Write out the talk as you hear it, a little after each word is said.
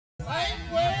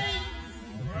Lightweight,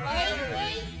 baby!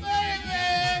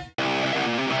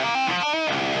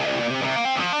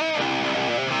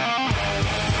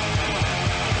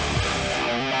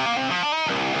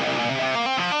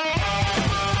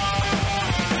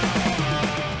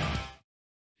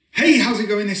 Hey, how's it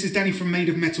going? This is Danny from Made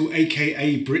of Metal,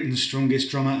 aka Britain's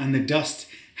strongest drummer, and the dust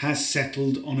has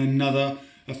settled on another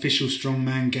official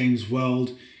Strongman Games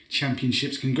World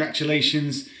Championships.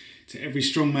 Congratulations to every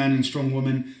strongman and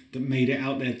strongwoman that made it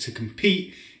out there to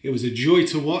compete. It was a joy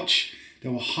to watch.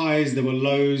 There were highs, there were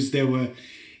lows, there were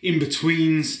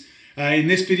in-betweens. In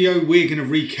this video, we're going to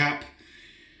recap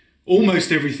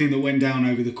almost everything that went down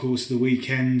over the course of the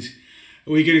weekend.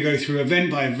 We're going to go through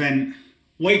event by event,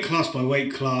 weight class by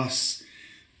weight class,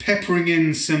 peppering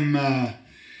in some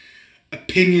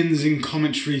opinions and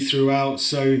commentary throughout.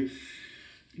 So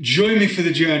join me for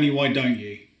the journey, why don't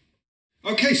you?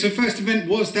 Okay, so first event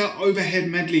was that overhead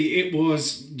medley. It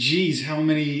was, geez, how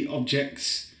many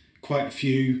objects? Quite a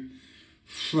few.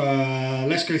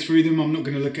 Let's go through them. I'm not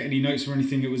going to look at any notes or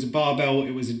anything. It was a barbell,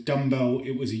 it was a dumbbell,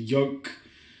 it was a yoke,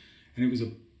 and it was a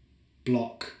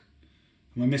block.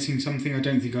 Am I missing something? I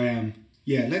don't think I am.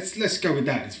 Yeah, let's go with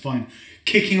that. It's fine.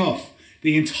 Kicking off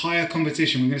the entire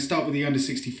competition, we're going to start with the under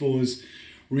 64s.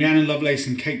 Rhiannon Lovelace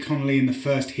and Kate Connolly in the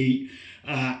first heat.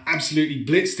 Absolutely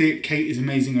blitzed it. Kate is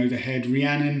amazing overhead.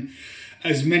 Rhiannon,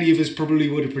 as many of us probably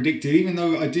would have predicted, even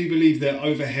though I do believe that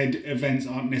overhead events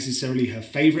aren't necessarily her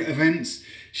favourite events,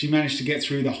 she managed to get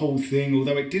through the whole thing,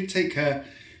 although it did take her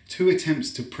 2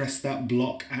 attempts to press that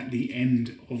block at the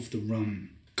end of the run.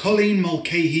 Colleen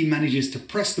Mulcahy manages to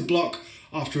press the block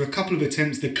after a couple of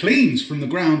attempts. The cleans from the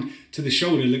ground to the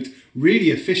shoulder looked really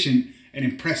efficient and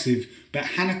impressive, but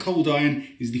Hannah Coldiron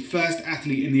is the first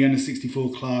athlete in the under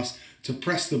 64 class to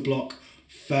press the block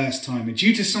first time. And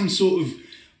due to some sort of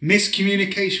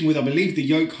miscommunication with, I believe, the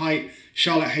yoke height,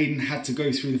 Charlotte Hayden had to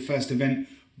go through the first event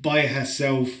by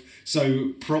herself. So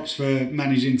props for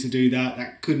managing to do that.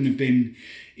 That couldn't have been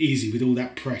easy with all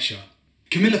that pressure.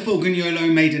 Camilla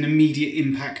Fulganiolo made an immediate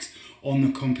impact on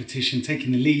the competition,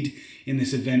 taking the lead in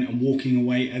this event and walking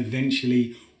away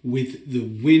eventually with the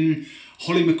win.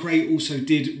 Holly McRae also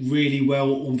did really well,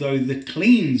 although the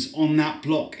cleans on that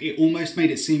block, it almost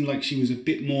made it seem like she was a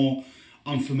bit more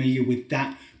unfamiliar with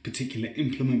that particular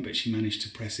implement, but she managed to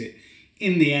press it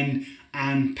in the end.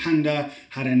 And Panda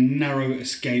had a narrow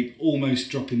escape,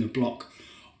 almost dropping the block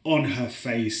on her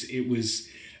face. It was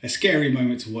a scary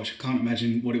moment to watch. I can't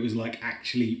imagine what it was like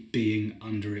actually being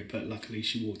under it, but luckily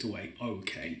she walked away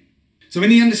okay. So in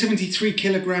the under 73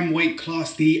 kilogram weight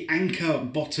class, the anchor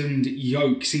bottomed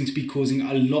yoke seemed to be causing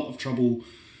a lot of trouble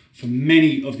for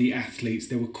many of the athletes.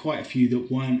 There were quite a few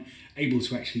that weren't able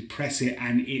to actually press it,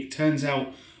 and it turns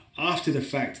out after the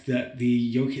fact that the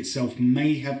yoke itself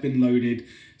may have been loaded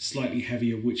slightly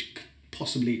heavier, which could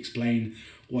possibly explain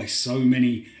why so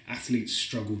many athletes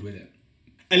struggled with it.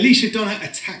 Alicia Donner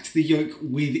attacked the yoke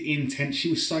with intent. She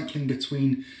was cycling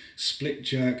between split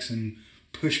jerks and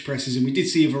push presses, and we did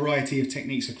see a variety of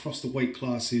techniques across the weight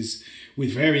classes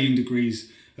with varying degrees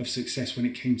of success when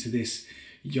it came to this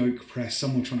yoke press.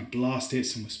 Some were trying to blast it,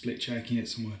 some were split jerking it,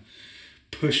 some were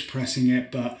push pressing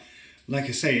it, but like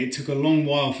I say, it took a long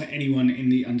while for anyone in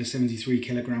the under 73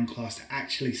 kilogram class to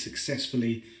actually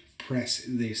successfully press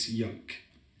this yoke.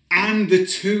 And the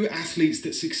 2 athletes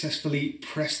that successfully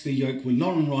pressed the yoke were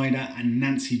Lauren Ryder and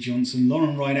Nancy Johnson.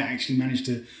 Lauren Ryder actually managed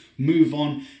to move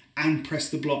on and press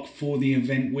the block for the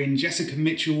event win. Jessica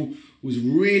Mitchell was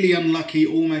really unlucky,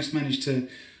 almost managed to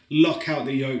lock out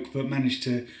the yoke, but managed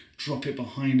to drop it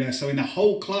behind her. So in the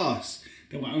whole class,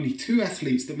 there were only 2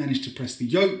 athletes that managed to press the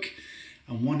yoke,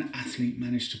 and 1 athlete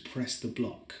managed to press the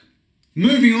block.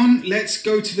 Moving on, let's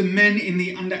go to the men in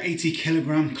the under 80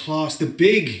 kilogram class. The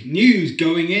big news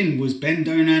going in was Ben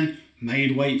Donan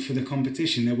made weight for the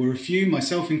competition. There were a few,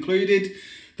 myself included,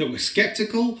 that were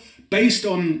skeptical based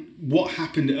on what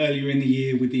happened earlier in the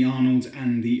year with the Arnold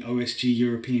and the OSG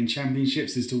European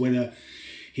Championships as to whether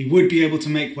he would be able to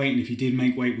make weight, and if he did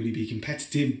make weight, would he be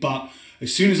competitive? But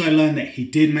as soon as I learned that he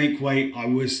did make weight, I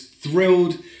was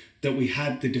thrilled that we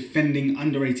had the defending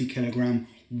under 80 kilogram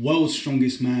world's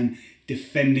strongest man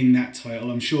defending that title.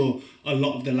 I'm sure a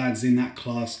lot of the lads in that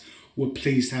class were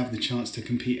pleased to have the chance to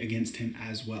compete against him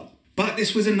as well. But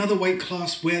this was another weight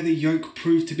class where the yoke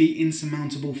proved to be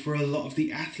insurmountable for a lot of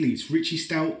the athletes. Richie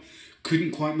Stout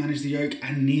couldn't quite manage the yoke,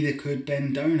 and neither could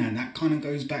Ben Donan. That kind of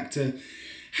goes back to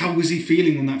how was he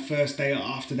feeling on that first day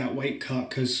after that weight cut,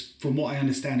 because from what I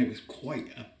understand, it was quite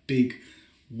a big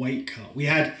weight cut. We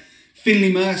had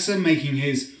Finley Mercer making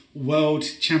his World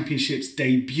Championships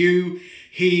debut.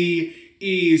 He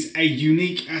is a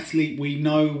unique athlete. We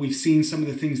know, we've seen some of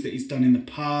the things that he's done in the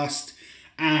past.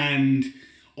 And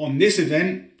on this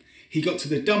event, he got to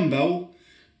the dumbbell,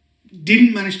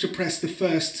 didn't manage to press the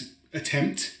first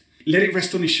attempt, let it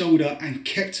rest on his shoulder and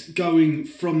kept going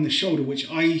from the shoulder, which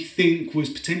I think was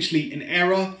potentially an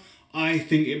error. I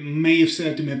think it may have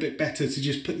served him a bit better to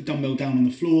just put the dumbbell down on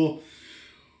the floor,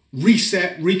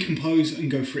 reset, recompose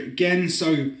and go for it again.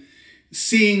 So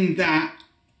seeing that,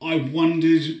 I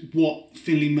wondered what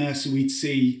Finley Mercer we'd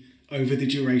see over the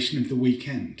duration of the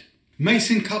weekend.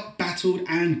 Mason Cup battled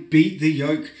and beat the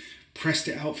yoke, pressed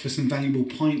it out for some valuable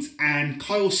points, and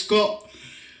Kyle Scott,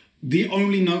 the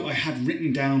only note I had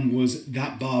written down was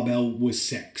that barbell was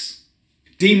sex.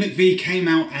 Dean McVie came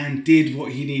out and did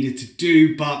what he needed to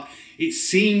do, but it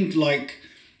seemed like,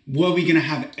 were we going to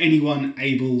have anyone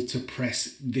able to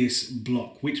press this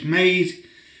block, which made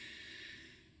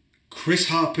Chris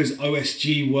Harper's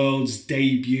OSG Worlds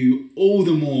debut all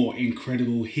the more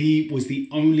incredible. He was the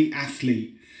only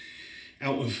athlete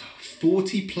out of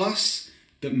 40 plus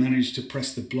that managed to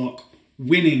press the block,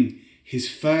 winning his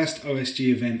first OSG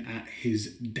event at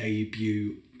his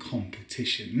debut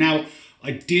competition. Now,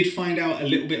 I did find out a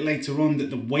little bit later on that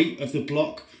the weight of the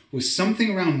block was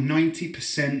something around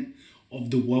 90% of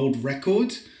the world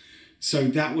record. So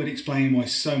that would explain why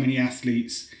so many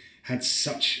athletes had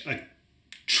such a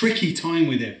tricky time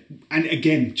with it. And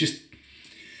again, just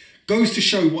goes to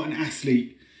show what an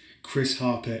athlete Chris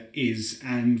Harper is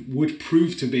and would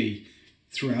prove to be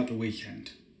throughout the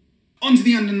weekend. On to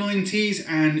the under-90s,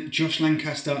 and Josh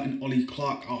Lancaster and Ollie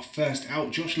Clark are first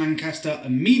out. Josh Lancaster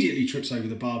immediately trips over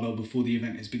the barbell before the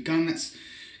event has begun. That's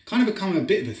kind of become a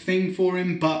bit of a thing for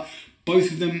him, but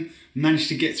both of them managed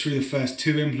to get through the first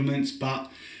two implements,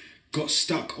 but got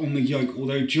stuck on the yoke,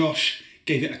 although Josh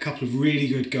gave it a couple of really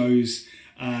good goes.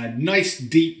 Nice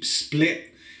deep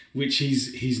split, which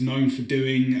he's known for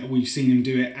doing. We've seen him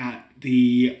do it at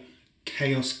the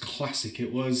Chaos Classic,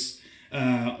 it was,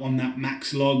 on that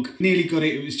max log. Nearly got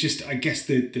it, it was just, I guess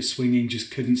the swinging just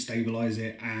couldn't stabilise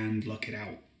it and lock it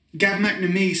out. Gav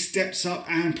McNamee steps up,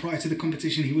 and prior to the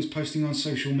competition he was posting on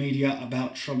social media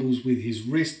about troubles with his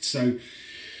wrist, so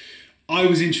I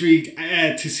was intrigued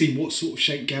to see what sort of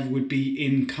shape Gav would be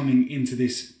in coming into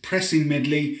this pressing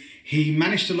medley. He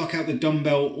managed to lock out the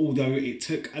dumbbell, although it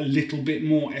took a little bit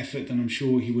more effort than I'm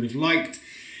sure he would have liked.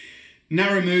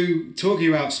 Naramu, talking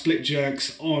about split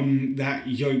jerks on that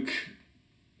yoke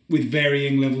with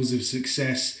varying levels of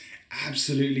success,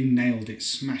 absolutely nailed it,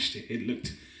 smashed it. It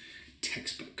looked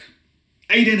textbook.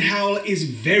 Aiden Howell is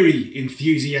very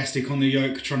enthusiastic on the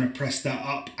yoke, trying to press that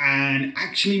up, and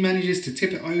actually manages to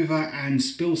tip it over and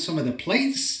spill some of the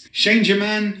plates. Shane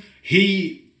German,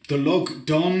 the log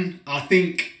Don,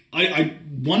 I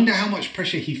wonder how much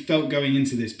pressure he felt going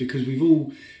into this, because we've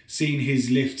all seen his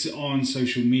lifts on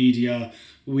social media.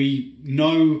 We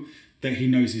know that he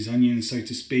knows his onions, so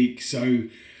to speak. So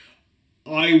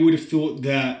I would have thought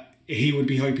that he would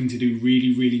be hoping to do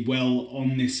really, really well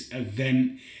on this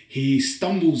event. He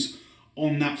stumbles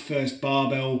on that first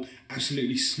barbell,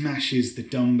 absolutely smashes the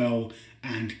dumbbell,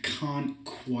 and can't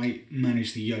quite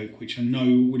manage the yoke, which I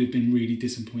know would have been really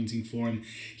disappointing for him.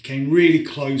 He came really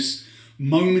close,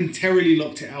 momentarily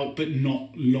locked it out, but not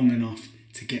long enough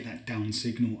to get that down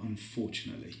signal,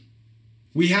 unfortunately.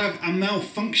 We have a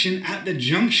malfunction at the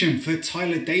junction for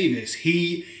Tyler Davis.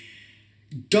 He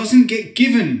doesn't get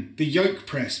given the yoke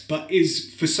press, but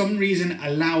is for some reason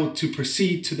allowed to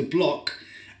proceed to the block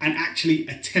and actually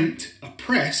attempt a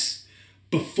press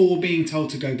before being told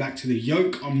to go back to the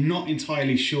yoke. I'm not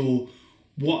entirely sure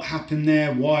what happened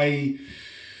there, why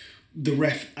the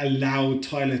ref allowed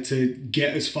Tyler to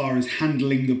get as far as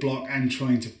handling the block and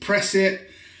trying to press it.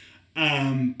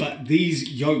 But these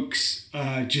yokes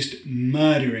are just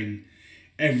murdering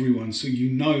everyone. So you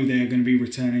know they're going to be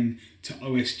returning to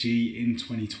OSG in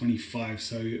 2025.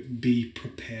 So be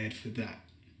prepared for that.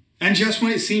 And just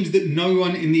when it seems that no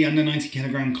one in the under 90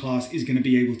 kilogram class is going to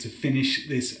be able to finish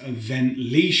this event,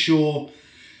 Lee Shaw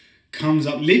comes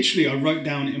up. Literally, I wrote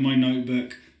down in my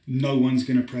notebook, no one's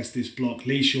going to press this block.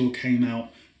 Lee Shaw came out,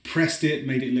 pressed it,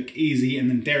 made it look easy, and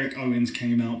then Derek Owens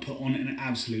came out, put on an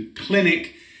absolute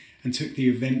clinic, and took the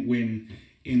event win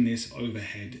in this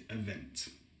overhead event.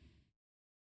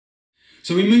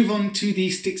 So we move on to the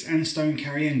sticks and stone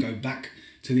carry and go back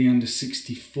to the under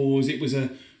 64s. It was a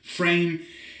frame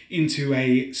into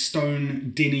a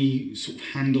stone dinny sort of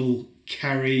handle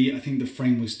carry. I think the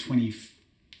frame was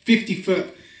 50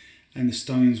 foot and the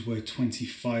stones were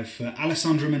 25 foot.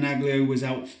 Alessandra Managlio was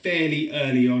out fairly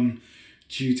early on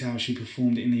due to how she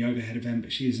performed in the overhead event,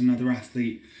 but she is another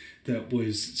athlete that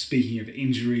was, speaking of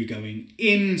injury, going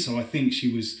in, so I think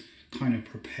she was kind of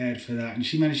prepared for that. And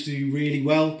she managed to do really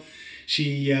well.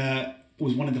 She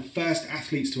was one of the first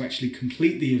athletes to actually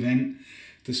complete the event,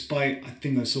 despite, I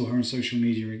think I saw her on social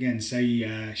media again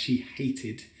say she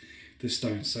hated the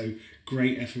stones. So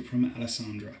great effort from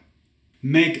Alessandra.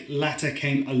 Meg Latta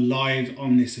came alive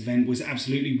on this event, was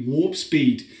absolutely warp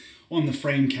speed on the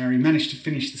frame carry, managed to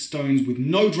finish the stones with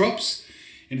no drops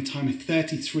in a time of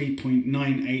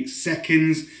 33.98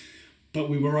 seconds, but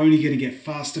we were only going to get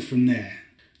faster from there.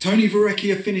 Tony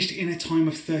Varecchia finished in a time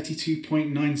of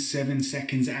 32.97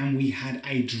 seconds, and we had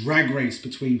a drag race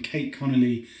between Kate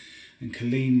Connolly and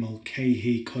Colleen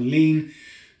Mulcahy. Colleen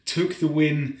took the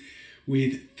win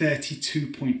with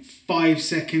 32.5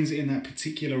 seconds in that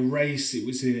particular race. It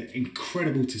was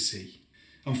incredible to see.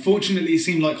 Unfortunately, it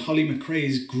seemed like Holly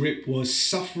McRae's grip was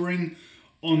suffering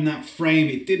on that frame.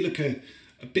 It did look a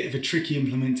bit of a tricky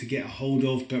implement to get a hold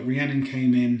of, but Rhiannon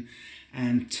came in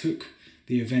and took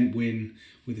the event win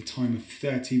with a time of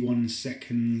 31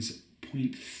 seconds,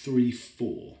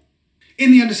 0.34.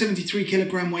 In the under 73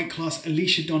 kilogram weight class,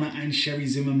 Alicia Donna and Sherry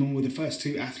Zimmerman were the first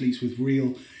two athletes with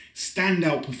real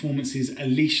standout performances.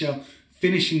 Alicia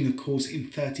finishing the course in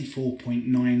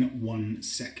 34.91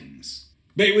 seconds.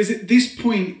 But it was at this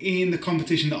point in the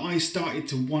competition that I started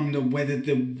to wonder whether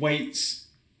the weights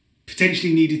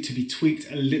potentially needed to be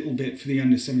tweaked a little bit for the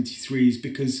under 73s,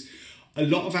 because a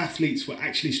lot of athletes were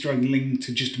actually struggling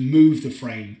to just move the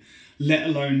frame, let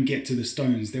alone get to the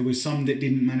stones. There were some that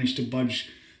didn't manage to budge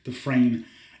the frame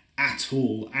at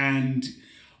all. And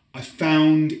I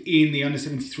found in the under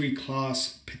 73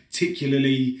 class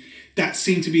particularly, that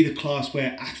seemed to be the class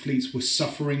where athletes were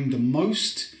suffering the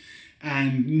most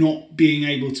and not being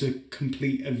able to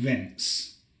complete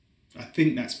events. I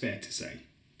think that's fair to say.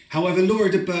 However, Laura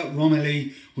de Bert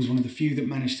Romilly was one of the few that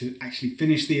managed to actually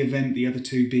finish the event, the other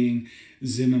two being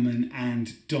Zimmerman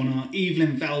and Donna.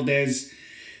 Evelyn Valdez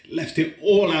left it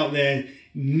all out there,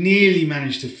 nearly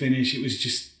managed to finish. It was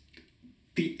just,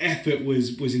 the effort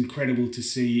was incredible to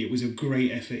see. It was a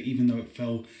great effort, even though it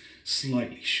fell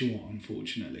slightly short,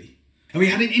 unfortunately. And we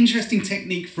had an interesting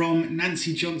technique from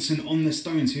Nancy Johnson on the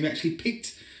stones, who actually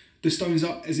picked the stones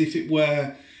up as if it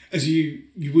were, as you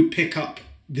would pick up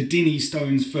the dinghy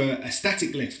stones for a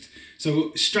static lift.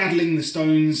 So straddling the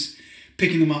stones,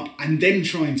 picking them up, and then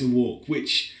trying to walk,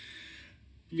 which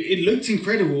it looked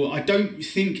incredible. I don't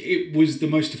think it was the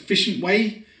most efficient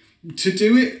way to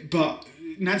do it, but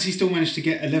Nancy still managed to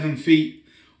get 11 feet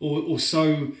or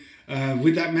so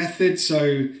with that method.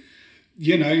 So,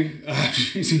 you know,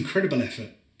 it's incredible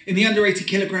effort. In the under 80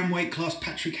 kilogram weight class,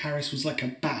 Patrick Harris was like a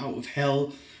bat out of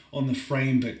hell on the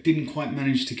frame, but didn't quite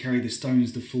manage to carry the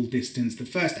stones the full distance. The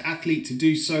first athlete to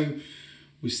do so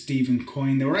was Stephen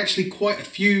Coyne. There were actually quite a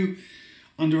few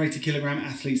under 80 kilogram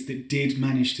athletes that did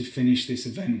manage to finish this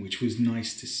event, which was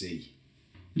nice to see.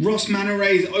 Ross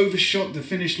Manorays overshot the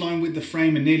finish line with the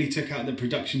frame and nearly took out the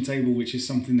production table, which is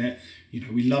something that, you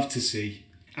know, we love to see.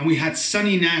 And we had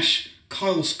Sonny Nash,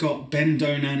 Kyle Scott, Ben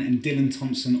Donan and Dylan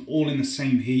Thompson all in the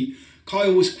same heat.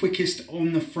 Kyle was quickest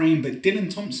on the frame, but Dylan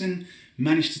Thompson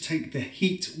managed to take the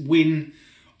heat win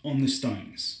on the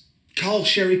stones. Carl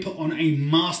Sherry put on a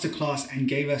masterclass and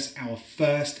gave us our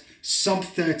first sub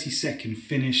 30 second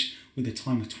finish with a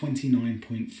time of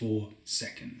 29.4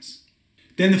 seconds.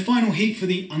 Then the final heat for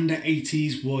the under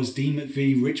 80s was Dean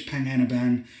McVie, Rich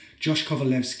Panganaban, Josh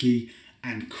Kovalevsky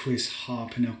and Chris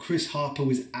Harper. Now Chris Harper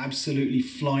was absolutely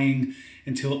flying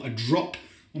until a drop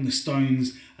on the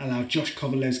stones allowed Josh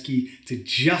Kovalevsky to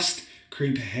just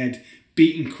creep ahead,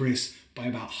 beating Chris by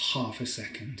about half a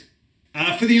second.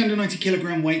 For the under 90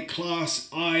 kilogram weight class,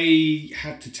 I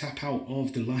had to tap out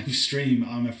of the live stream,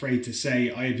 I'm afraid to say.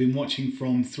 I had been watching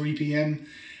from 3 p.m.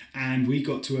 and we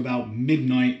got to about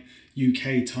midnight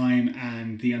UK time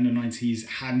and the under 90s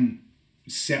hadn't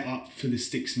set up for the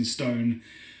Sticks and Stone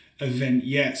event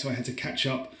yet, so I had to catch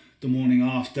up the morning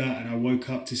after, and I woke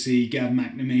up to see Gav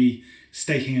McNamee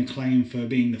staking a claim for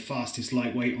being the fastest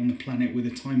lightweight on the planet with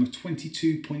a time of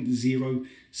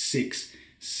 22.06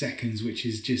 seconds, which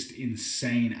is just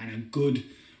insane and a good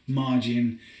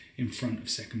margin in front of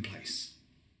second place.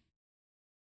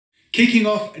 Kicking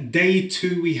off day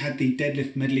 2, we had the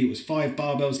deadlift medley. It was 5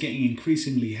 barbells getting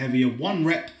increasingly heavier, 1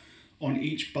 rep on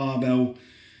each barbell.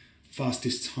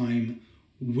 Fastest time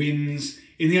wins.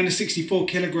 In the under 64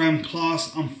 kilogram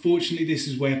class, unfortunately, this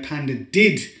is where Panda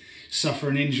did suffer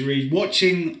an injury.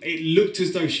 Watching, it looked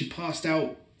as though she passed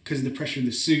out because of the pressure of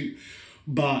the suit,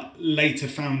 but later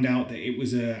found out that it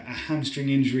was a hamstring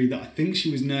injury that I think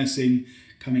she was nursing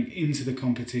coming into the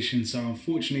competition. So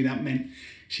unfortunately, that meant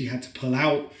she had to pull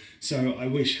out. So I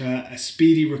wish her a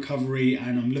speedy recovery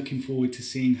and I'm looking forward to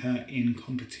seeing her in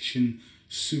competition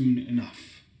soon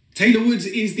enough. Taylor Woods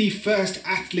is the first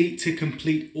athlete to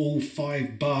complete all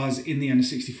 5 bars in the under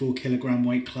 64 kilogram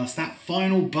weight class. That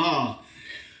final bar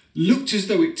looked as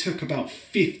though it took about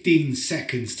 15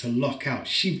 seconds to lock out.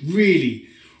 She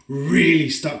really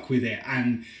stuck with it,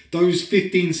 and those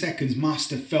 15 seconds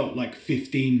must have felt like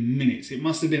 15 minutes. It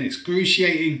must have been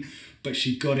excruciating, but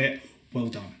she got it. Well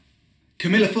done.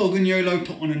 Camilla Folgagnolo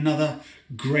put on another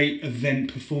great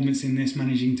event performance in this,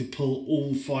 managing to pull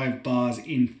all 5 bars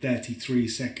in 33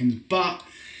 seconds. But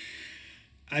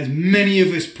as many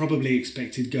of us probably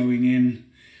expected going in,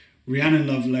 Rhiannon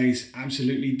Lovelace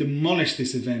absolutely demolished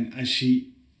this event, as she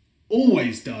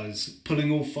always does,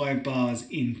 pulling all 5 bars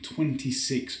in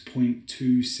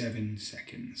 26.27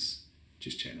 seconds.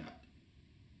 Just check that.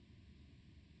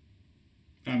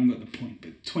 I haven't got the point,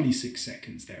 but 26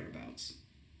 seconds thereabouts.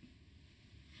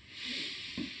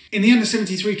 In the under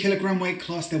 73 kilogram weight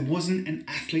class, there wasn't an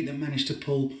athlete that managed to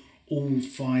pull all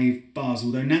 5 bars,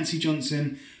 although Nancy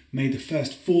Johnson made the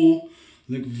first 4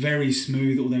 look very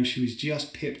smooth, although she was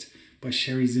just pipped by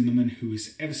Sherry Zimmerman, who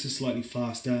was ever so slightly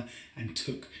faster and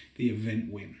took the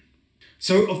event win.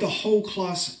 So of the whole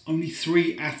class, only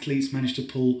 3 athletes managed to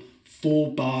pull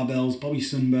 4 barbells, Bobby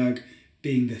Sundberg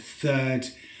being the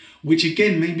 3rd, which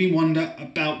again made me wonder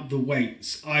about the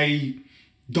weights. I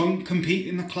don't compete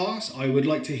in the class. I would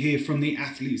like to hear from the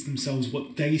athletes themselves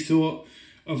what they thought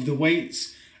of the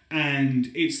weights,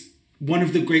 and it's one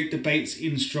of the great debates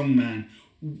in Strongman.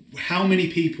 How many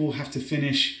people have to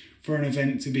finish for an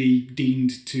event to be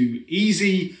deemed too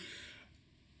easy,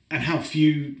 and how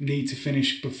few need to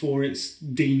finish before it's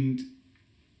deemed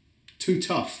too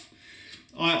tough?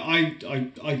 I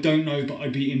don't know, but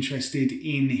I'd be interested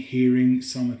in hearing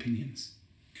some opinions.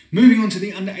 Moving on to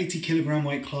the under 80 kilogram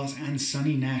weight class, and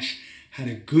Sonny Nash had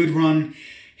a good run.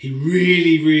 He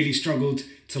really struggled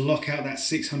to lock out that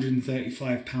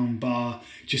 635 pound bar.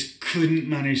 Just couldn't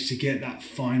manage to get that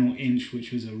final inch,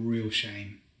 which was a real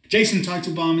shame. Jason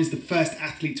Teitelbaum is the first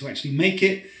athlete to actually make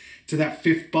it to that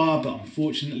 5th bar, but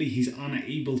unfortunately he's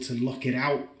unable to lock it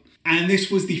out. And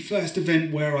this was the first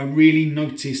event where I really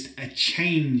noticed a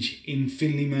change in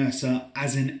Finley Mercer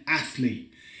as an athlete.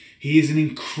 He is an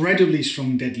incredibly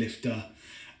strong deadlifter,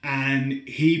 and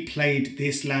he played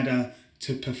this ladder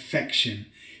to perfection.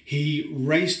 He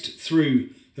raced through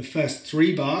the first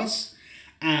 3 bars,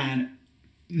 and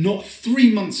not 3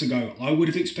 months ago, I would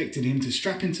have expected him to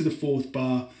strap into the 4th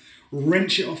bar,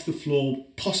 wrench it off the floor,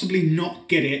 possibly not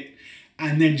get it,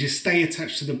 and then just stay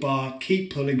attached to the bar,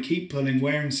 keep pulling,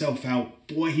 wear himself out.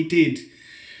 But what he did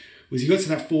was he got to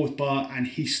that 4th bar and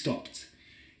he stopped.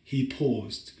 He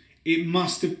paused. It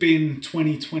must have been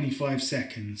 20-25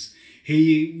 seconds.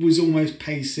 He was almost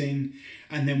pacing,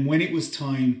 and then when it was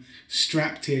time,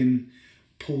 strapped in,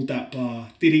 pulled that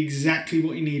bar, did exactly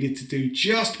what he needed to do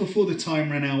just before the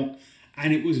time ran out,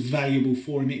 and it was valuable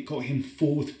for him. It got him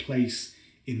 4th place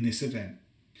in this event.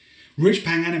 Rich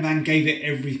Panganaban gave it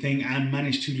everything and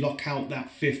managed to lock out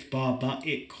that 5th bar, but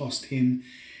it cost him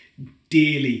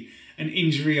dearly. An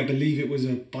injury, I believe it was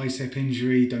a bicep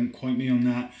injury, don't quote me on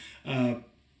that,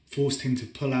 forced him to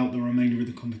pull out the remainder of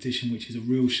the competition, which is a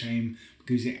real shame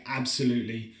because he's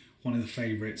absolutely one of the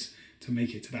favourites to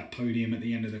make it to that podium at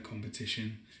the end of the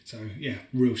competition. So yeah,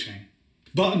 real shame.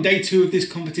 But on day 2 of this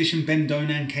competition, Ben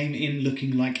Donan came in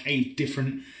looking like a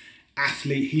different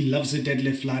athlete. He loves a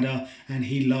deadlift ladder, and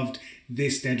he loved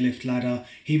this deadlift ladder.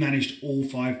 He managed all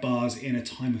 5 bars in a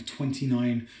time of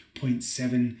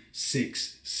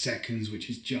 29.76 seconds, which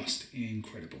is just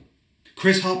incredible.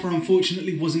 Chris Harper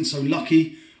unfortunately wasn't so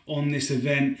lucky on this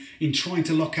event. In trying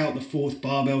to lock out the 4th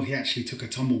barbell, he actually took a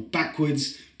tumble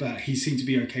backwards, but he seemed to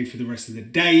be okay for the rest of the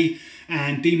day.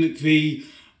 And Dean McVie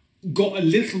got a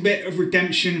little bit of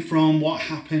redemption from what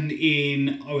happened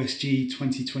in OSG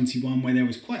 2021, where there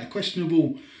was quite a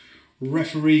questionable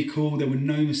referee call. There were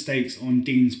no mistakes on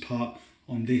Dean's part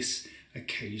on this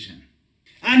occasion.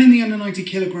 And in the under 90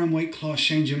 kilogram weight class,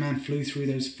 Shane German flew through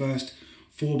those first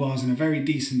 4 bars in a very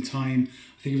decent time.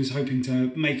 I think he was hoping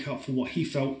to make up for what he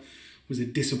felt was a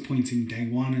disappointing day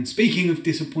 1. And speaking of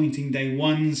disappointing day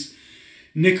 1s,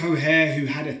 Nick O'Hare, who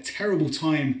had a terrible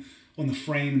time on the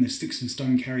frame and the sticks and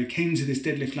stone carry, came to this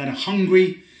deadlift ladder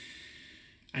hungry,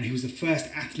 and he was the first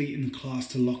athlete in the class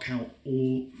to lock out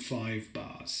all 5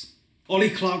 bars. Ollie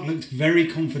Clark looked very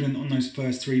confident on those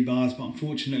first 3 bars, but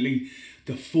unfortunately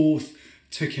the 4th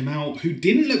took him out. Who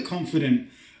didn't look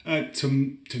confident,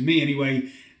 to me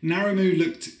anyway, Naramu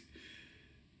looked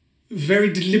very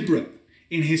deliberate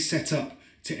in his setup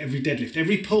to every deadlift.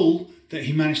 Every pull that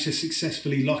he managed to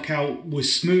successfully lock out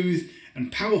was smooth and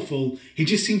powerful. He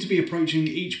just seemed to be approaching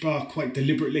each bar quite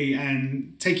deliberately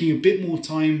and taking a bit more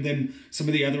time than some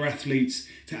of the other athletes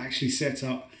to actually set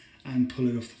up and pull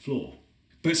it off the floor.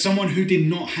 But someone who did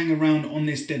not hang around on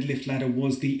this deadlift ladder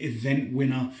was the event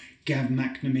winner, Gav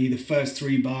McNamee. The first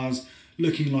 3 bars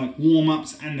looking like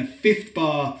warm-ups, and the 5th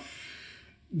bar,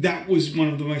 that was one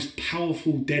of the most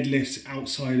powerful deadlifts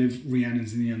outside of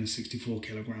Rhiannon's in the under 64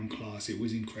 kilogram class. It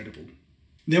was incredible.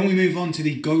 Then we move on to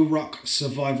the Go Ruck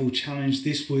Survival Challenge.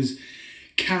 This was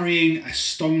carrying a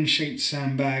stone-shaped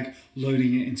sandbag,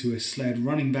 loading it into a sled,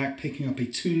 running back, picking up a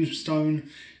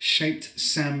tombstone-shaped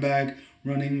sandbag,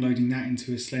 running, loading that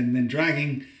into a sled, and then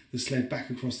dragging the sled back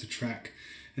across the track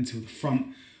until the front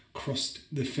crossed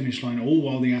the finish line, all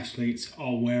while the athletes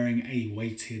are wearing a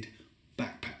weighted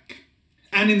backpack.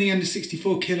 And in the under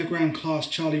 64 kilogram class,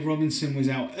 Charlie Robinson was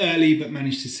out early but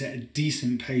managed to set a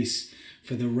decent pace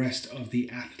for the rest of the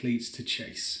athletes to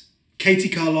chase. Katie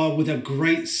Carlisle with a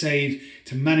great save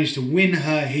to manage to win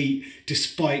her heat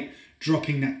despite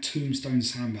dropping that tombstone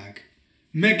sandbag.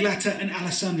 Meg Latta and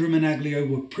Alessandra Managlio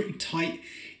were pretty tight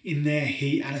in their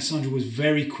heat. Alessandra was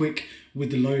very quick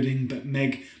with the loading, but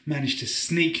Meg managed to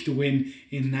sneak the win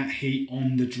in that heat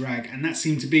on the drag. And that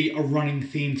seemed to be a running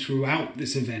theme throughout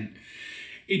this event.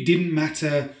 It didn't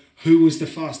matter who was the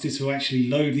fastest to actually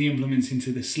load the implements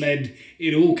into the sled.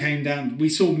 It all came down. We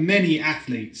saw many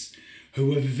athletes who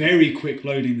were very quick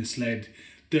loading the sled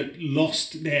that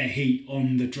lost their heat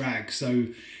on the drag. So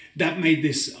that made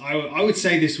this, I would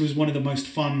say this was one of the most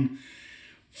fun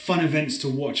events to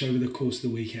watch over the course of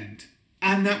the weekend.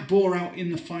 And that bore out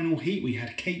in the final heat. We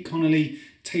had Kate Connolly,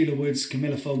 Taylor Woods,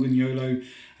 Camilla Folgoniolo,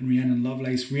 and Rhiannon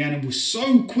Lovelace. Rhiannon was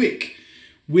so quick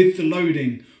with the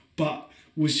loading, but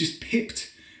was just pipped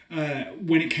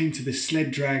when it came to the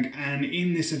sled drag. And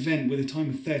in this event, with a time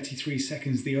of 33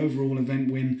 seconds, the overall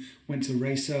event win went to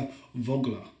Racer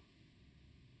Vogler.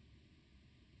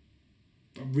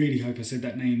 I really hope I said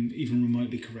that name even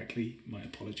remotely correctly. My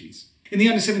apologies. In the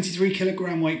under 73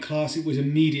 kilogram weight class, it was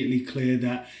immediately clear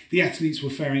that the athletes were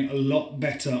faring a lot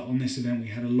better on this event. We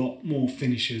had a lot more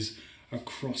finishers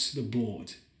across the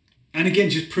board. And again,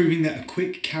 just proving that a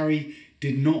quick carry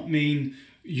did not mean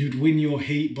you'd win your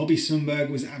heat. Bobby Sundberg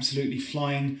was absolutely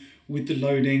flying with the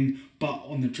loading, but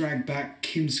on the drag back,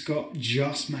 Kim Scott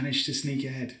just managed to sneak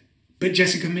ahead. But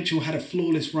Jessica Mitchell had a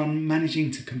flawless run,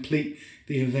 managing to complete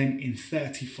the event in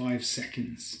 35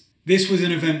 seconds. This was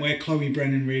an event where Chloe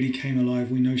Brennan really came alive.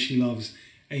 We know she loves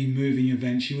a moving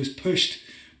event. She was pushed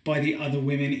by the other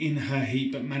women in her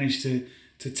heat, but managed to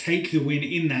take the win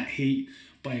in that heat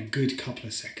by a good couple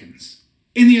of seconds.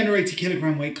 In the under 80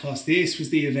 kilogram weight class, this was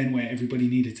the event where everybody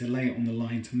needed to lay it on the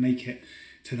line to make it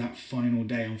to that final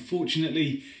day.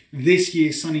 Unfortunately, this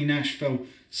year Sonny Nash fell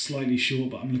slightly short,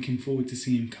 but I'm looking forward to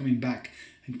seeing him coming back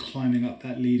and climbing up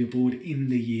that leaderboard in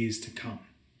the years to come.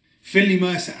 Finley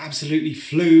Mercer absolutely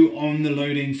flew on the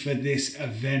loading for this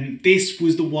event. This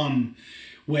was the one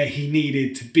where he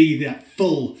needed to be that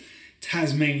full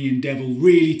Tasmanian devil,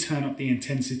 really turn up the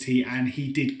intensity, and he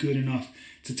did good enough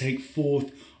to take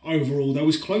 4th overall. That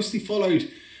was closely followed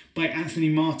by Anthony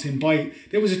Martin.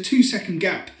 There was a 2-second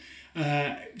gap.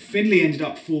 Finley ended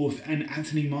up 4th and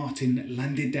Anthony Martin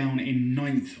landed down in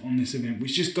 9th on this event,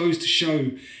 which just goes to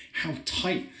show how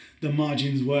tight the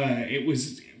margins were. It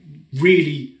was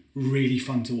really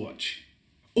fun to watch.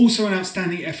 Also an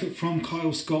outstanding effort from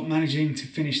Kyle Scott, managing to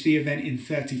finish the event in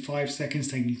 35 seconds,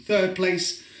 taking 3rd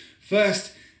place.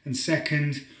 1st and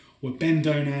 2nd were Ben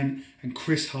Donan and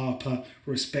Chris Harper,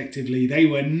 respectively. They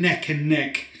were neck and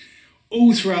neck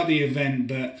all throughout the event,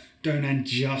 but Donan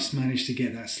just managed to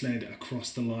get that sled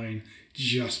across the line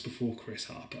just before Chris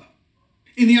Harper.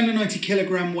 In the under 90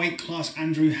 kilogram weight class,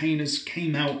 Andrew Hayners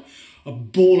came out a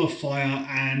ball of fire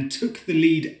and took the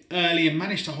lead early and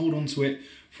managed to hold on to it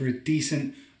for a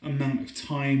decent amount of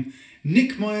time.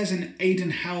 Nick Myers and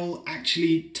Aidan Howell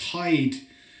actually tied,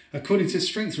 according to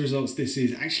strength results, this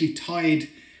is actually tied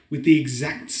with the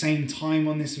exact same time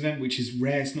on this event, which is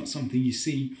rare. It's not something you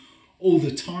see all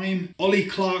the time. Ollie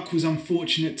Clark was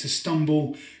unfortunate to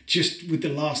stumble just with the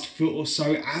last foot or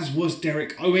so, as was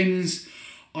Derek Owens.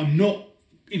 I'm not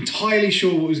entirely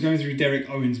sure what was going through Derek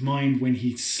Owens' mind when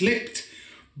he slipped,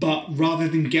 but rather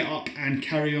than get up and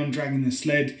carry on dragging the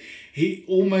sled, he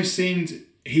almost seemed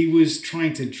he was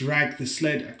trying to drag the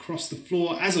sled across the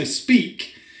floor. As I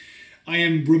speak, I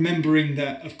am remembering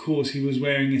that, of course, he was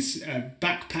wearing a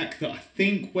backpack that I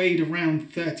think weighed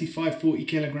around 35-40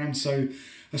 kilograms, so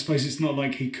I suppose it's not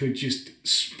like he could just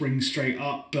spring straight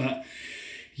up. But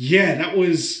yeah, that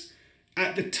was,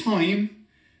 at the time,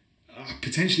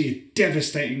 potentially a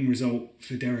devastating result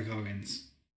for Derek Owens.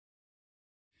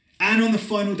 And on the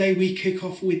final day, we kick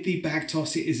off with the bag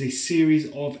toss. It is a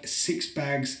series of 6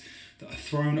 bags that are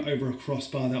thrown over a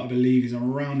crossbar that I believe is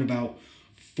around about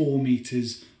 4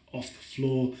 meters off the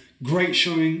floor. Great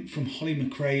showing from Holly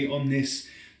McRae on this,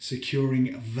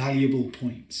 securing valuable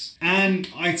points. And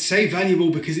I'd say valuable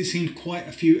because it seemed quite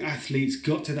a few athletes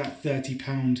got to that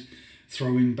 30-pound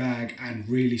throwing bag and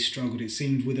really struggled. It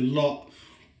seemed with a lot,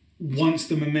 once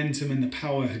the momentum and the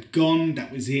power had gone,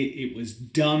 that was it, it was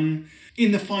done.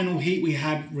 In the final heat, we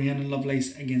had Rhiannon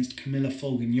Lovelace against Camilla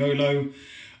Folgagnolo.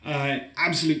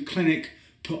 Absolute clinic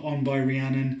put on by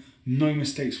Rhiannon, no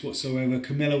mistakes whatsoever.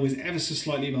 Camilla was ever so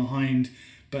slightly behind,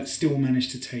 but still managed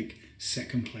to take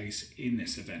second place in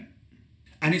this event.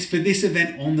 And it's for this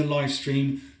event on the live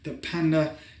stream that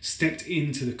Panda stepped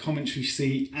into the commentary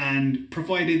seat and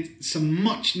provided some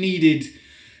much needed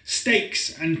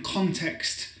stakes and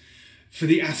context for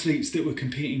the athletes that were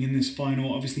competing in this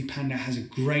final. Obviously, Panda has a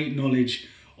great knowledge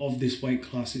of this weight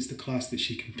class. It's the class that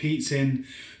she competes in.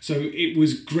 So it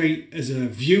was great as a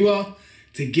viewer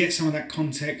to get some of that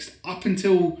context. Up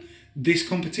until this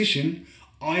competition,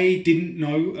 I didn't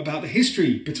know about the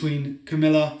history between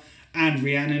Camilla and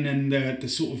Rhiannon and the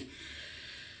sort of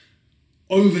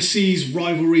overseas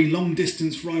rivalry, long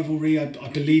distance rivalry. I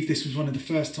believe this was one of the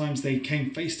first times they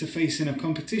came face to face in a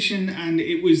competition, and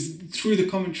it was through the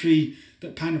commentary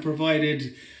that Panda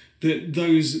provided that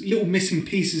those little missing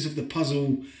pieces of the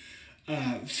puzzle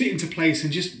fit into place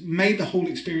and just made the whole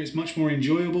experience much more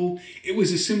enjoyable. It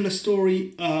was a similar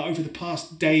story over the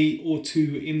past day or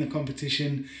two in the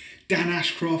competition. Dan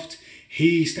Ashcroft,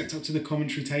 he stepped up to the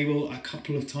commentary table a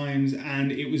couple of times,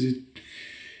 and it was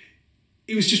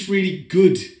just really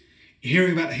good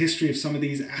hearing about the history of some of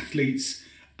these athletes.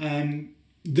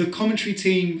 The commentary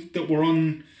team that were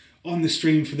on the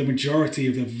stream for the majority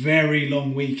of the very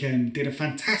long weekend did a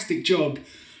fantastic job,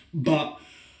 but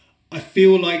I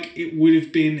feel like it would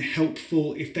have been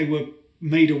helpful if they were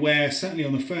made aware, certainly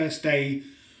on the first day,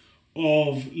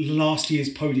 of last year's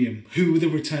podium. Who were the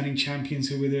returning champions?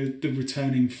 Who were the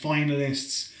returning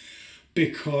finalists?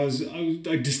 Because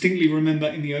I distinctly remember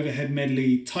in the overhead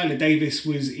medley, Tyler Davis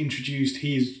was introduced.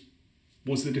 He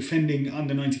was the defending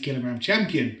under 90 kilogram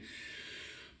champion,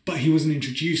 but he wasn't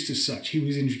introduced as such. He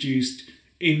was introduced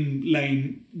in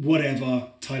lane whatever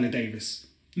Tyler Davis,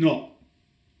 not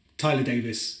Tyler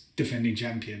Davis defending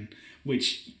champion,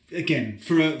 which again,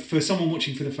 for someone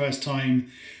watching for the first time,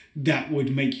 that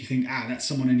would make you think, that's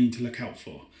someone I need to look out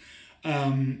for.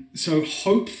 So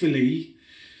hopefully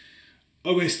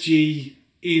OSG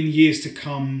in years to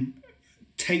come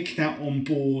take that on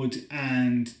board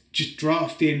and just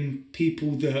draft in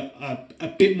people that are a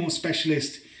bit more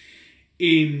specialist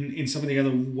in some of the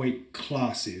other weight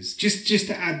classes, just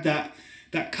to add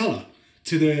that colour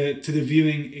to the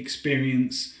viewing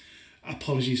experience.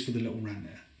 Apologies for the little rant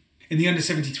there. In the under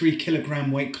 73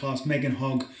 kilogram weight class, Megan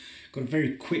Hogg got a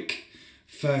very quick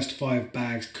first 5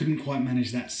 bags, couldn't quite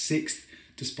manage that 6th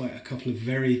despite a couple of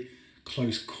very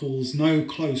close calls. No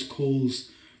close calls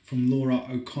from Laura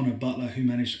O'Connor-Butler, who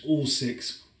managed all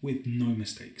 6 with no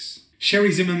mistakes.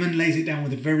 Sherry Zimmerman lays it down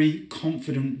with a very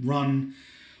confident run,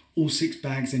 all 6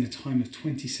 bags in a time of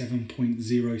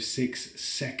 27.06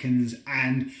 seconds,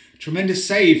 and tremendous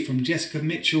save from Jessica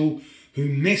Mitchell, who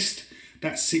missed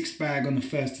that 6th bag on the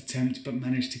first attempt but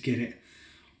managed to get it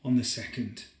on the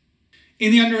second.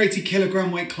 In the under 80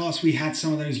 kilogram weight class, we had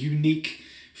some of those unique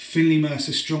Finley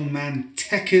Mercer strongman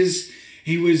techers.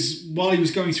 While he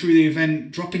was going through the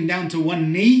event, dropping down to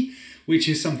one knee, which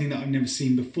is something that I've never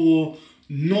seen before.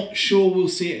 Not sure we'll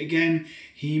see it again.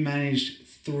 He managed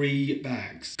 3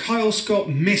 bags. Kyle Scott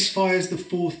misfires the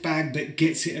 4th bag, but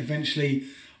gets it eventually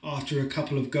after a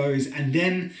couple of goes, and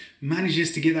then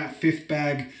manages to get that 5th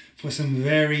bag for some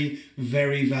very,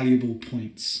 very valuable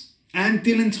points. And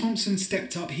Dylan Thompson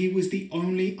stepped up. He was the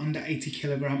only under 80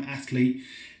 kilogram athlete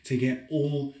to get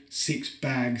all 6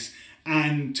 bags.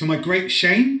 And to my great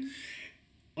shame,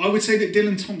 I would say that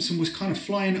Dylan Thompson was kind of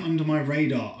flying under my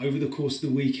radar over the course of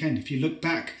the weekend. If you look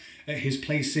back at his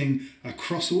placing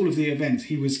across all of the events,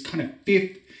 he was kind of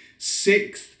 5th,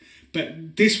 6th,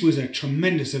 but this was a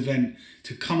tremendous event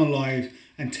to come alive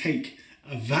and take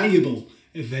a valuable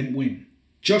event win.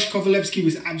 Josh Kovalevsky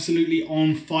was absolutely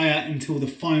on fire until the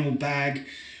final bag.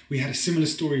 We had a similar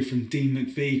story from Dean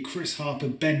McVie, Chris Harper,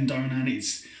 Ben Donan.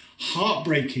 It's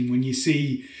heartbreaking when you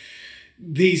see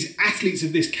these athletes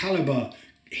of this caliber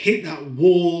hit that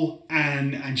wall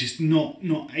and just not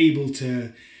able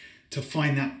to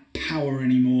find that power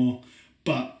anymore,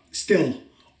 but still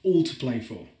all to play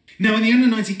for. Now in the under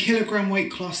 90 kilogram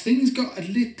weight class, things got a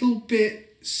little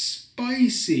bit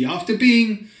spicy. After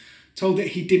being told that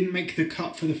he didn't make the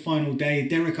cut for the final day,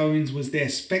 Derek Owens was there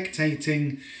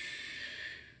spectating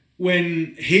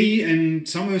when he and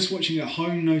some of us watching at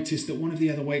home noticed that one of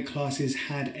the other weight classes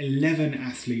had 11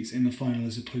 athletes in the final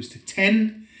as opposed to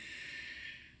 10.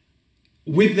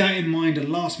 With that in mind, a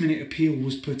last-minute appeal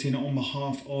was put in on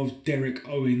behalf of Derek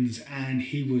Owens, and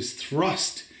he was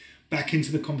thrust back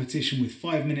into the competition with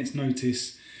 5 minutes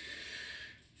notice.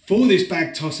 For this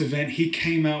bag toss event, he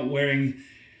came out wearing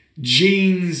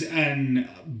jeans and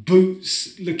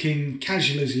boots, looking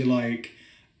casual as you like,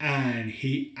 and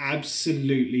he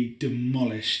absolutely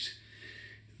demolished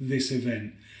this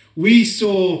event. We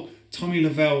saw Tommy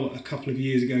Lavelle a couple of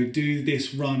years ago do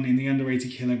this run in the under 80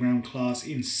 kilogram class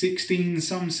in 16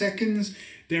 some seconds.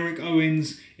 Derek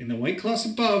Owens, in the weight class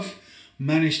above,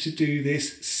 managed to do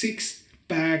this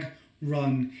 6-bag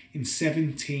run in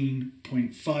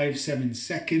 17.57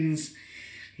 seconds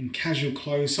in casual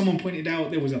clothes. Someone pointed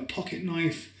out there was a pocket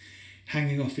knife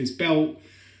hanging off his belt.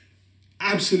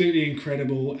 Absolutely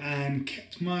incredible, and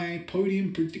kept my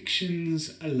podium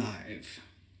predictions alive.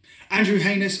 Andrew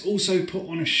Haynes also put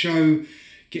on a show,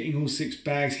 getting all 6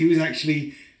 bags. He was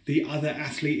actually the other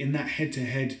athlete in that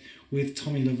head-to-head with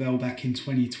Tommy Lavelle back in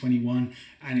 2021,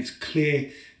 and it's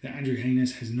clear that Andrew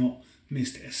Haynes has not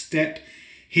missed a step.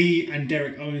 He and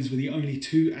Derek Owens were the only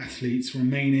 2 athletes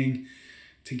remaining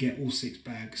to get all 6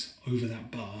 bags over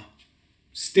that bar.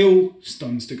 Still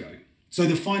stones to go. So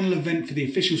the final event for the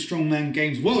Official Strongman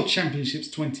Games World Championships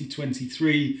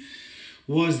 2023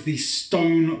 was the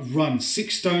stone run.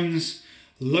 6 stones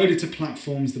loaded to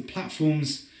platforms. The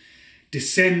platforms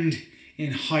descend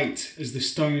in height as the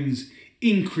stones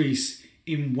increase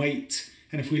in weight.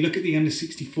 And if we look at the under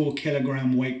 64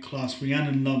 kilogram weight class,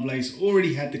 Rhiannon Lovelace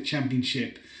already had the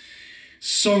championship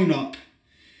sewn up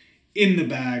in the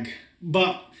bag,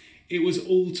 but it was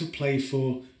all to play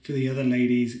for the other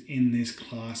ladies in this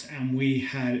class, and we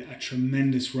had a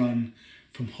tremendous run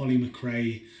from Holly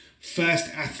McRae, first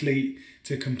athlete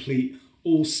to complete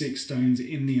all 6 stones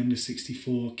in the under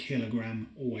 64 kilogram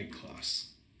weight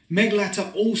class. Meg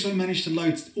Latta also managed to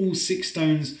load all 6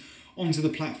 stones onto the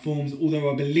platforms,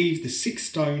 although I believe the 6th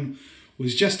stone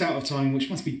was just out of time, which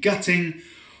must be gutting,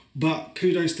 but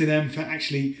kudos to them for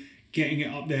actually getting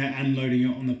it up there and loading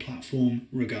it on the platform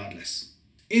regardless.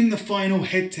 In the final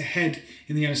head-to-head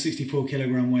in the under 64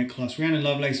 kilogram weight class, Rhiannon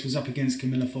Lovelace was up against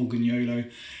Camilla Folgagnolo.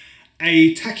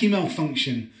 A tacky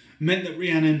malfunction meant that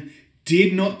Rhiannon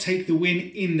did not take the win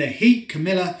in the heat.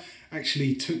 Camilla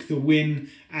actually took the win,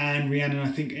 and Rhiannon,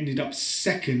 I think, ended up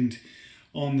 2nd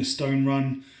on the stone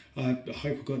run. I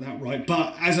hope I got that right.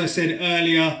 But as I said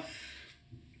earlier,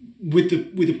 with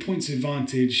the points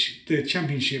advantage, the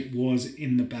championship was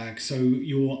in the bag. So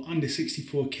your under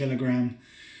 64 kilogram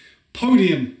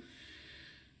podium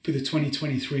for the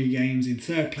 2023 games: in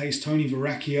 3rd place, Tony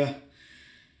Verracchia;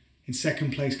 in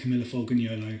 2nd place, Camilla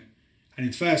Folgagnolo; and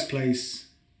in 1st place,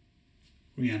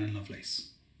 Rhiannon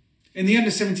Lovelace. In the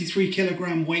under 73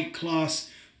 kilogram weight class,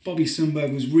 Bobby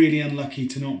Sundberg was really unlucky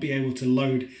to not be able to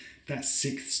load that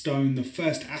 6th stone. The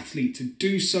first athlete to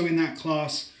do so in that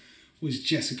class was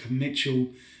Jessica Mitchell,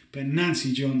 but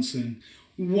Nancy Johnson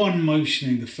one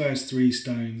motioning the first 3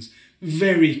 stones.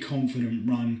 Very confident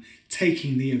run,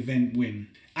 taking the event win.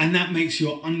 And that makes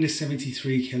your under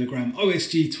 73 kilogram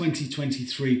OSG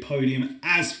 2023 podium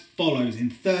as follows. In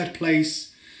 3rd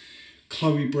place,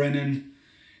 Chloe Brennan;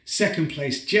 2nd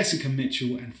place, Jessica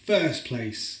Mitchell; and 1st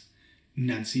place,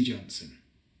 Nancy Johnson.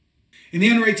 In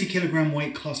the under 80 kilogram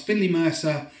weight class, Finley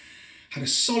Mercer had a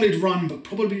solid run, but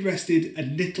probably rested a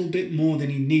little bit more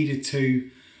than he needed to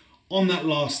on that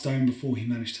last stone before he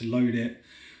managed to load it.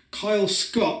 Kyle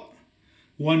Scott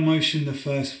one motion the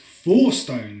first 4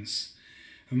 stones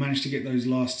and managed to get those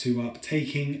last 2 up,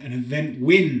 taking an event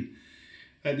win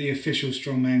at the Official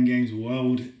Strongman Games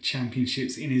World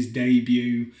Championships in his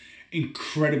debut.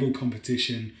 Incredible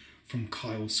competition from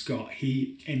Kyle Scott.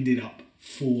 He ended up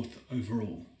 4th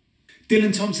overall.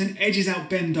 Dylan Thompson edges out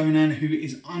Ben Donan, who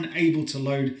is unable to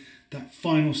load that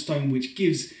final stone, which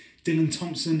gives Dylan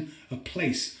Thompson a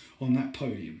place on that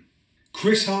podium.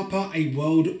 Chris Harper, a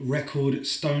world record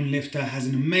stone lifter, has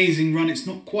an amazing run. It's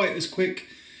not quite as quick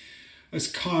as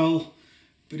Kyle,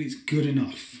 but it's good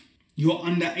enough. Your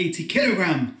under 80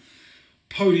 kilogram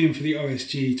podium for the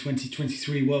OSG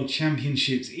 2023 World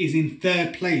Championships is in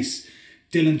 3rd place,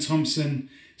 Dylan Thompson;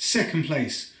 2nd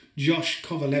place, Josh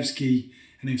Kovalevsky;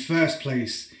 and in 1st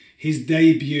place, his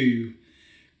debut,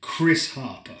 Chris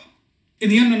Harper. In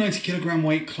the under 90 kilogram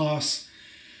weight class,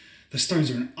 the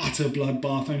stones are an utter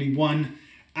bloodbath. Only one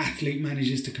athlete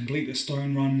manages to complete the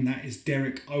stone run, and that is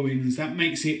Derek Owens. That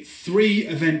makes it 3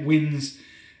 event wins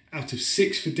out of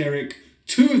 6 for Derek.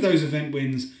 2 of those event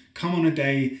wins come on a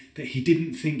day that he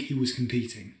didn't think he was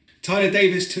competing. Tyler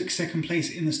Davis took 2nd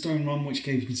place in the stone run, which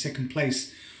gave him 2nd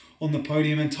place on the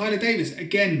podium. And Tyler Davis,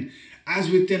 again, as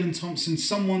with Dylan Thompson,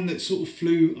 someone that sort of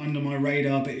flew under my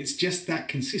radar, but it's just that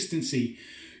consistency.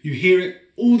 You hear it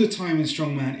all the time in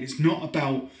strongman. It's not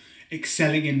about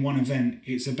excelling in one event.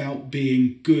 It's about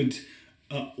being good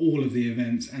at all of the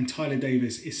events. And Tyler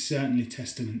Davis is certainly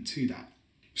testament to that.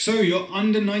 So your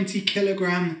under 90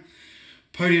 kilogram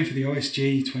podium for the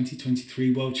OSG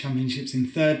 2023 World Championships. In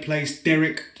third place,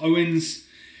 Derek Owens.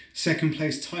 Second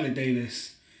place, Tyler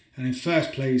Davis. And in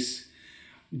first place,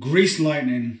 Grease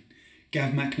Lightning,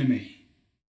 Gav McNamee.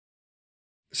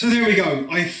 So there we go.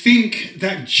 I think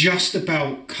that just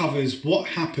about covers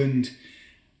what happened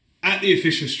at the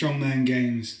Official Strongman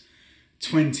Games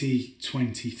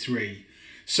 2023.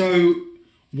 So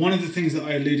one of the things that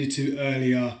I alluded to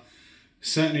earlier,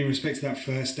 certainly in respect to that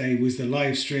first day, was the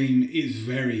live stream is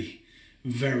very,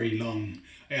 very long.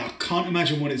 I can't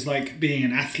imagine what it's like being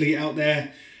an athlete out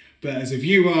there, but as a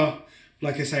viewer,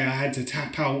 like I say, I had to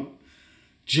tap out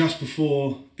just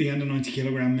before the under 90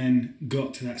 kilogram men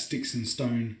got to that sticks and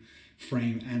stone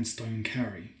frame and stone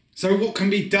carry. So what can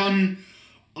be done?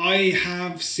 I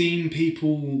have seen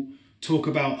people talk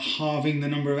about halving the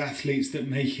number of athletes that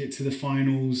make it to the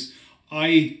finals.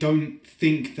 I don't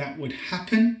think that would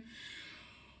happen.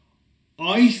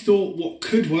 I thought what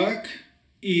could work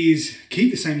is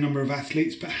keep the same number of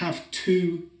athletes but have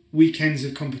 2 weekends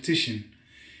of competition.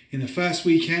 In the first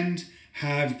weekend,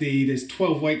 there's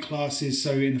 12 weight classes,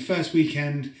 so in the first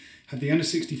weekend have the under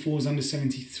 64s, under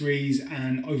 73s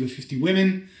and over 50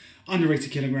 women, under 80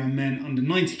 kilogram men, under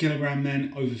 90 kilogram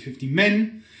men, over 50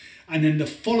 men. And then the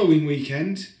following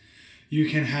weekend you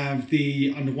can have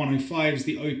the under 105s,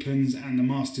 the opens and the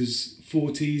masters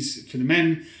 40s for the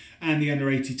men, and the under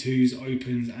 82s,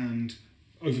 opens and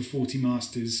over 40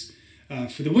 masters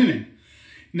for the women.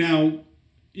 Now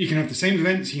you can have the same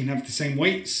events, you can have the same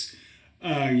weights,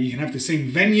 you can have the same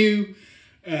venue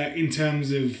in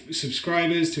terms of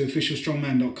subscribers to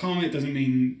officialstrongman.com. It doesn't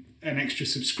mean an extra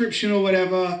subscription or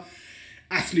whatever.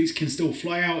 Athletes can still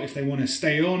fly out if they want to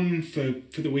stay on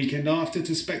for the weekend after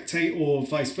to spectate, or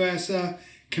vice versa.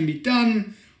 Can be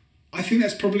done. I think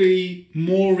that's probably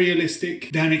more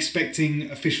realistic than expecting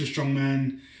Official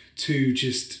Strongman to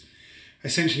just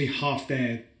essentially half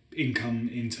their income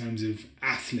in terms of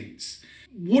athletes.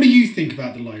 What do you think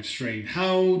about the live stream?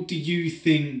 What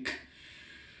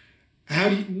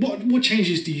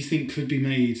changes do you think could be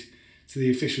made to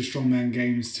the Official Strongman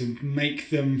Games to make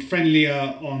them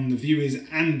friendlier on the viewers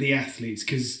and the athletes?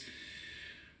 Because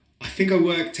I think I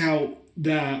worked out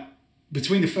that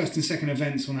between the first and second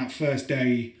events on that first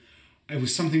day, it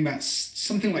was something like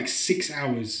 6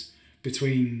 hours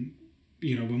between,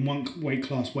 when one weight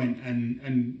class went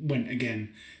and went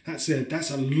again. That's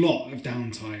a lot of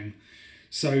downtime.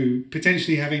 So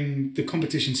potentially having the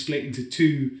competition split into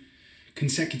 2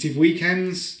 consecutive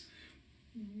weekends,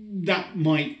 that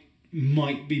might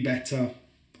be better.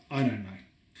 I don't know.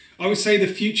 I would say the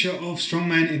future of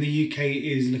strongman in the UK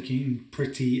is looking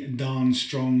pretty darn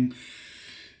strong.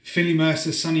 Finley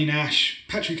Mercer, Sonny Nash,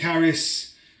 Patrick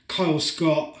Harris, Kyle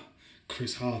Scott,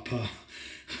 Chris Harper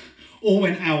all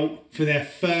went out for their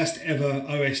first ever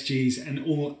OSGs and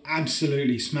all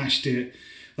absolutely smashed it.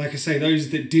 Like I say, those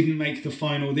that didn't make the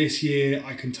final this year,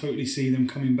 I can totally see them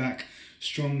coming back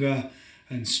stronger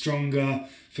and stronger.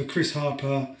 For Chris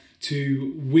Harper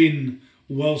to win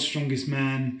World's Strongest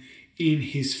Man in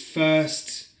his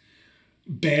first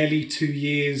barely 2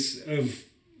 years of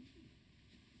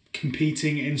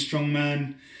competing in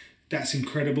strongman, that's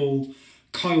incredible.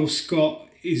 Kyle Scott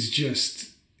is just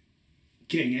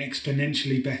getting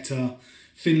exponentially better.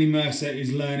 Finley Mercer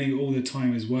is learning all the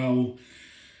time as well.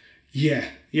 Yeah,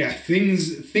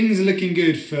 things are looking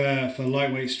good for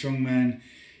lightweight strongman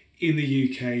in the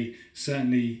UK,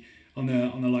 certainly on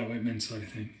the lightweight men's side of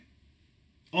things.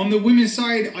 On the women's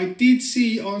side, I did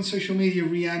see on social media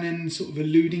Rhiannon sort of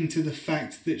alluding to the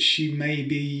fact that she may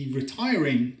be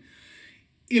retiring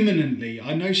imminently.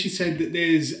 I know she said that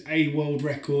there's a world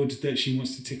record that she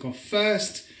wants to tick off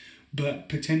first, but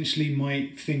potentially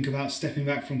might think about stepping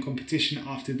back from competition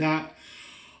after that.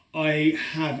 I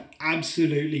have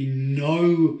absolutely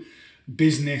no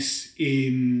business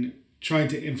in trying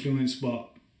to influence what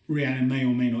Rhiannon may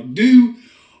or may not do,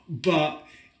 but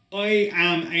I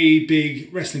am a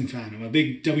big wrestling fan. I'm a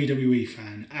big WWE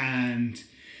fan, and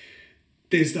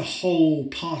there's the whole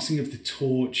passing of the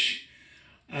torch.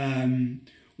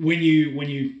 When you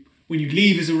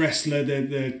leave as a wrestler,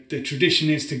 the tradition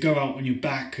is to go out on your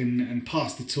back and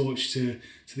pass the torch to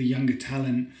the younger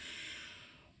talent.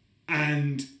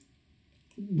 And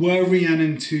were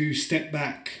Rhiannon to step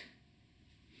back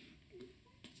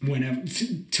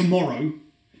tomorrow,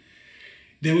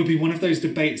 there would be one of those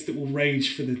debates that will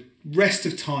rage for the rest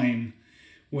of time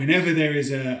whenever there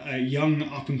is a young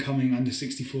up-and-coming under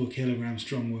 64 kilogram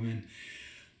strong woman.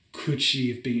 could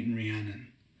she have beaten Rhiannon?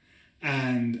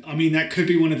 And I mean, that could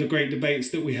be one of the great debates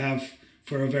that we have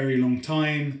for a very long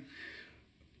time.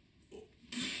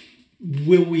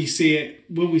 Will we see it?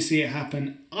 Will we see it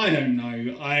happen? I don't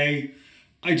know. I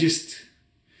just,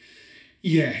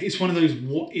 yeah, it's one of those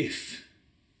what if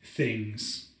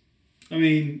things. I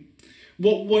mean,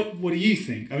 what do you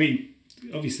think? I mean,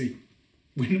 obviously,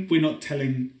 we're not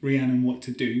telling Rhiannon what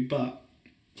to do, but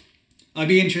I'd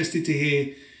be interested to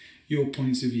hear your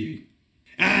points of view.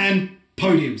 And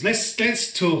podiums.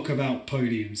 Let's talk about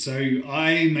podiums. So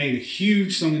I made a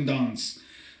huge song and dance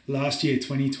last year,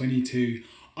 2022.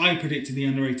 I predicted the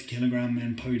under 80 kilogram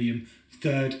men podium,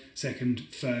 3rd, 2nd,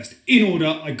 1st. In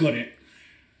order, I got it,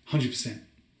 100%.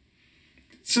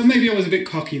 So maybe I was a bit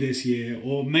cocky this year,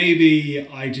 or maybe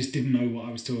I just didn't know what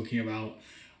I was talking about.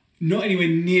 Not anywhere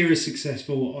near as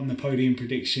successful on the podium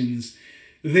predictions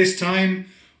this time,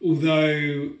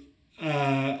 although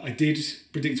I did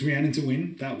predict Rhiannon to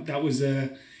win. That was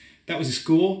a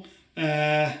score.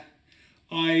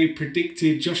 I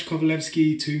predicted Josh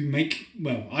Kovalevsky to make,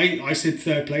 well, I said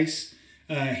 3rd place.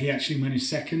 He actually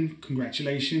managed 2nd.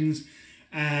 Congratulations.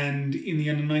 And in the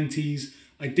under 90s,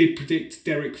 I did predict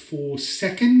Derek for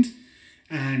 2nd,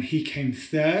 and he came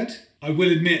 3rd. I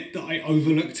will admit that I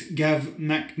overlooked Gav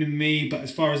McNamee, but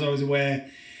as far as I was aware,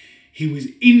 he was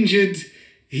injured.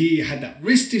 He had that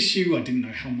wrist issue. I didn't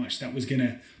know how much that was going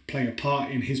to play a part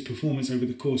in his performance over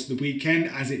the course of the weekend.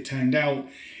 As it turned out,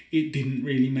 it didn't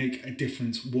really make a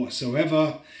difference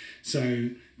whatsoever. So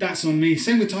that's on me.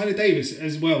 Same with Tyler Davis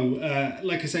as well.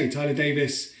 Like I say, Tyler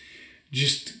Davis,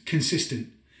 just consistent,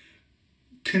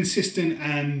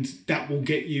 and that will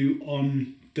get you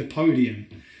on the podium.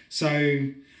 So,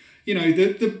 you know,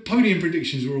 the podium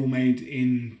predictions were all made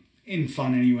in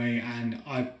fun anyway, and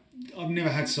I've never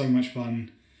had so much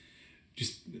fun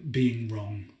just being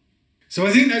wrong. So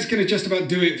I think that's going to just about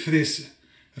do it for this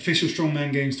Official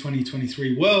Strongman Games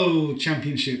 2023 World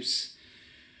Championships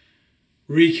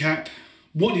recap.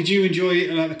 What did you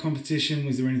enjoy about the competition?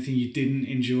 Was there anything you didn't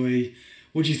enjoy?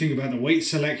 What do you think about the weight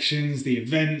selections, the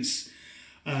events?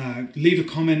 Leave a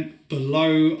comment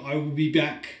below. I will be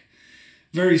back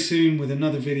very soon with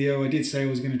another video. I did say I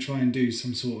was going to try and do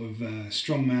some sort of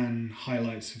Strongman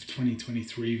highlights of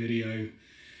 2023 video.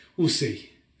 We'll see.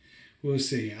 We'll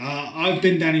see. I've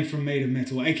been Danny from Made of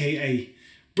Metal, aka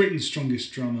Britain's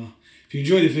strongest drummer. If you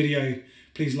enjoyed the video,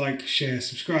 please like, share,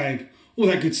 subscribe, all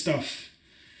that good stuff.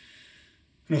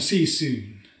 And I'll see you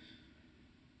soon.